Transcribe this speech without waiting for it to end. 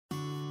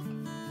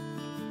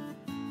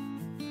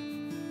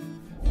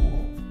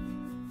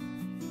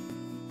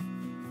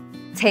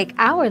Take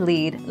our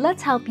lead,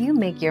 let's help you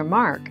make your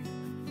mark.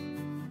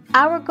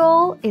 Our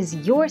goal is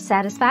your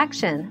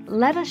satisfaction.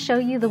 Let us show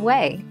you the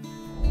way.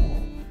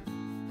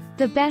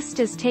 The best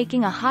is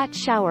taking a hot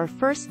shower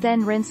first,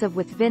 then rinse off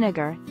with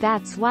vinegar.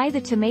 That's why the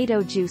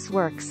tomato juice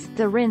works.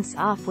 The rinse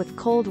off with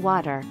cold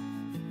water.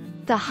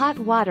 The hot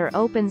water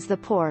opens the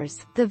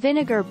pores. The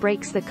vinegar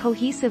breaks the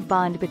cohesive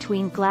bond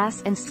between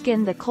glass and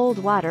skin. The cold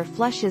water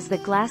flushes the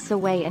glass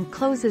away and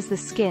closes the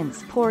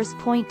skin's pores.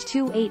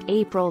 28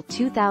 April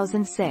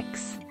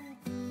 2006.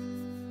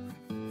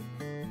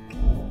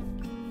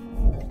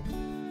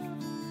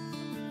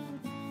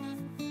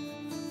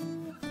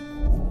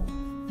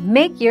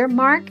 Make your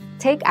mark,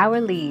 take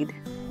our lead.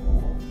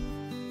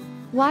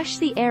 Wash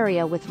the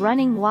area with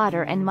running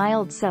water and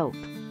mild soap.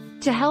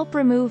 To help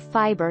remove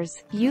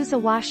fibers, use a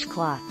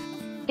washcloth.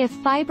 If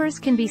fibers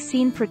can be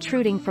seen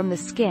protruding from the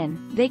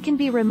skin, they can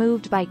be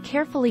removed by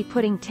carefully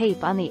putting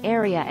tape on the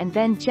area and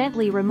then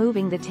gently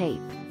removing the tape.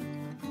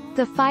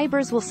 The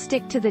fibers will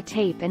stick to the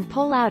tape and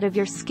pull out of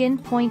your skin.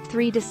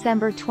 3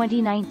 December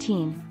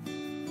 2019.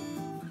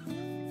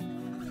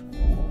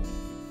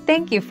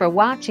 Thank you for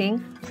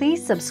watching.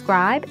 Please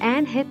subscribe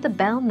and hit the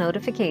bell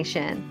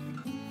notification.